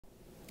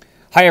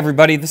Hi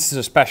everybody, this is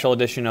a special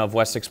edition of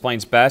Wes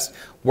Explains Best.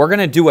 We're going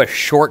to do a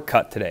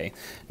shortcut today.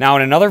 Now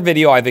in another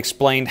video I've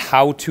explained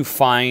how to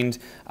find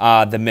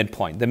the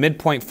midpoint. The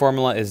midpoint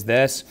formula is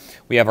this.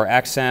 We have our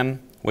xm,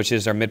 which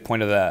is our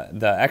midpoint of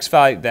the x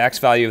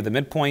value of the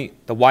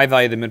midpoint. The y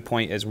value of the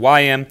midpoint is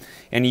ym.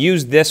 And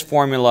use this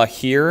formula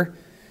here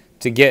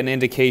to get an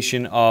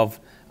indication of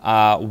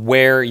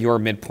where your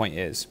midpoint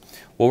is.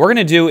 What we're going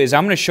to do is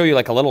I'm going to show you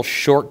like a little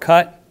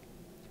shortcut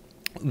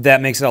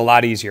that makes it a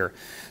lot easier.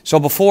 So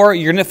before,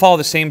 you're going to follow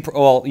the same,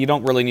 well, you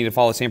don't really need to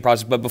follow the same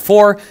process, but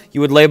before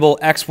you would label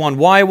x1,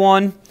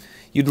 y1,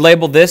 you'd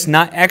label this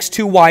not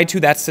x2, y2,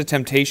 that's the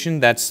temptation,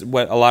 that's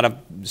what a lot of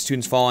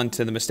students fall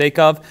into the mistake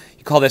of.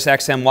 You call this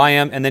xm,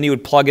 ym, and then you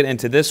would plug it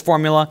into this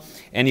formula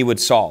and you would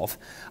solve.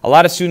 A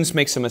lot of students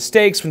make some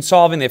mistakes when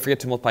solving, they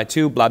forget to multiply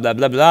 2, blah, blah,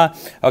 blah, blah.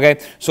 Okay,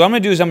 so what I'm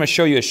going to do is I'm going to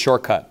show you a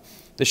shortcut.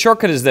 The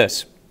shortcut is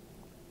this.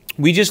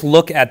 We just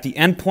look at the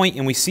endpoint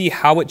and we see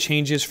how it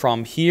changes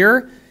from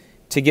here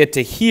to get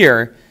to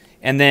here,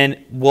 and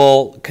then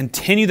we'll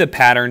continue the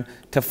pattern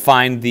to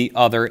find the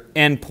other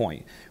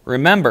endpoint.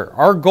 Remember,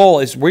 our goal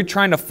is we're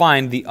trying to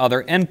find the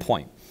other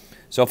endpoint.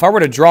 So if I were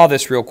to draw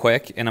this real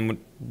quick, and I'm going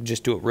to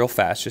just do it real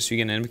fast just so you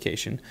get an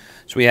indication.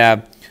 So we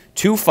have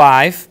 2,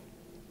 5,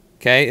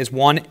 okay, is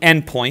one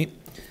endpoint.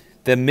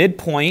 The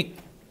midpoint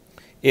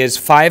is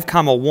 5,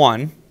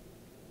 1.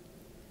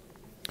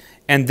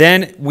 And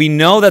then we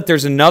know that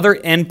there's another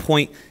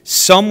endpoint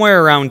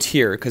somewhere around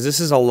here because this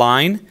is a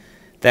line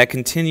that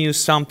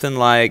continues something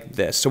like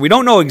this. So we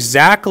don't know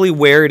exactly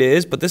where it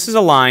is, but this is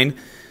a line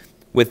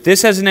with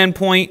this as an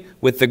endpoint,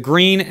 with the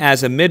green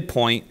as a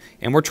midpoint,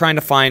 and we're trying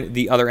to find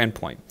the other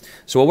endpoint.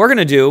 So what we're going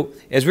to do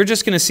is we're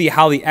just going to see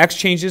how the x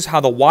changes, how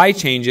the y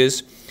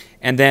changes,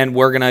 and then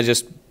we're going to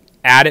just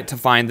add it to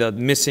find the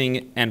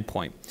missing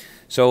endpoint.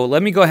 So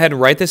let me go ahead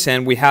and write this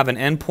in. We have an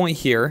endpoint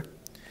here,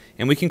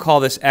 and we can call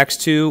this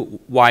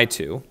x2,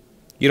 y2.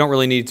 You don't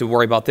really need to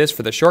worry about this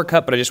for the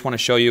shortcut, but I just want to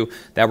show you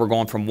that we're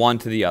going from one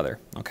to the other,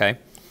 okay?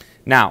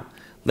 Now,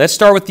 let's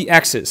start with the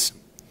x's.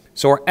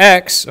 So our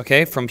x,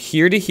 okay, from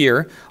here to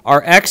here,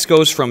 our x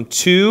goes from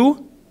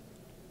 2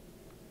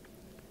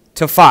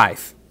 to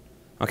 5,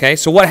 okay?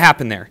 So what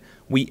happened there?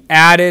 We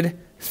added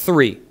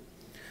 3.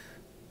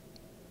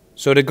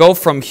 So to go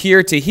from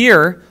here to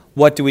here,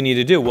 what do we need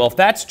to do? Well, if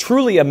that's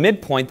truly a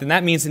midpoint, then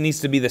that means it needs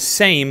to be the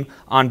same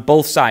on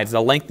both sides.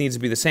 The length needs to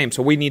be the same.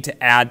 So we need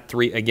to add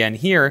 3 again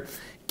here,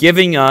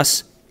 giving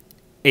us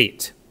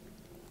 8.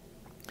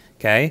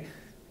 Okay,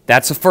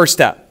 that's the first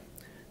step.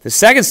 The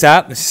second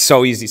step, this is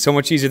so easy, so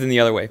much easier than the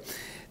other way.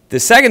 The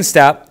second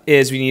step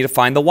is we need to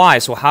find the y.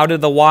 So how does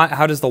the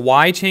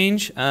y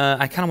change?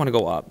 I kind of want to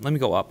go up. Let me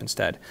go up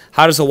instead.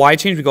 How does the y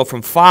change? We go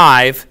from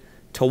 5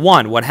 to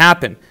 1. What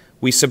happened?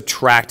 We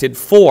subtracted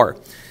 4.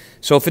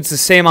 So if it's the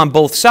same on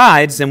both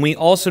sides, then we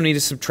also need to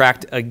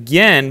subtract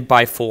again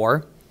by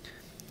 4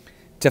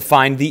 to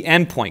find the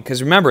endpoint.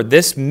 Because remember,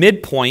 this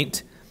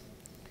midpoint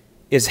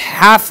is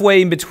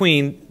halfway in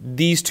between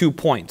these 2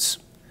 points.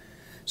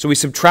 So we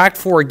subtract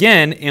 4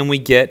 again, and we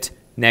get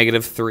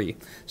 -3.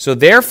 So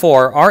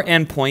therefore, our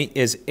endpoint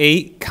is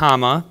 8,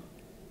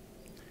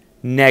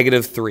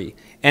 -3.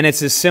 And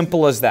it's as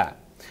simple as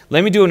that.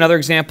 Let me do another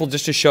example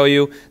just to show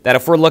you that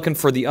if we're looking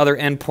for the other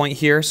endpoint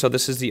here, so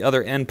this is the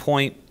other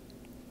endpoint,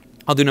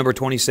 I'll do number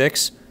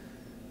 26,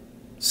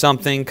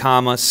 something,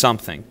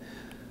 something.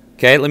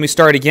 Okay, let me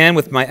start again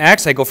with my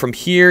x. I go from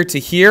here to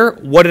here.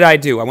 What did I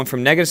do? I went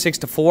from -6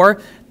 to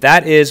 4.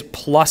 That is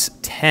plus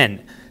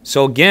 10.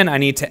 So again, I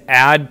need to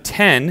add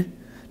 10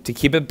 to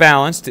keep it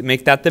balanced, to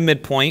make that the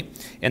midpoint,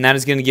 and that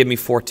is going to give me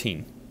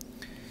 14.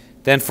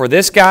 Then for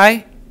this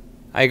guy,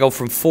 I go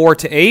from 4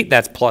 to 8.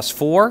 That's plus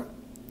 4.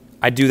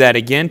 I do that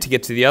again to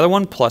get to the other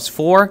one, plus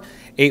 4.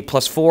 8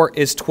 plus 4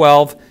 is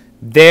 12.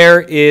 There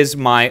is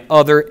my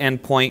other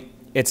endpoint.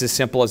 It's as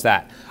simple as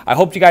that. I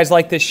hope you guys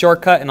like this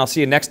shortcut, and I'll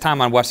see you next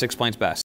time on Wes Explains Best.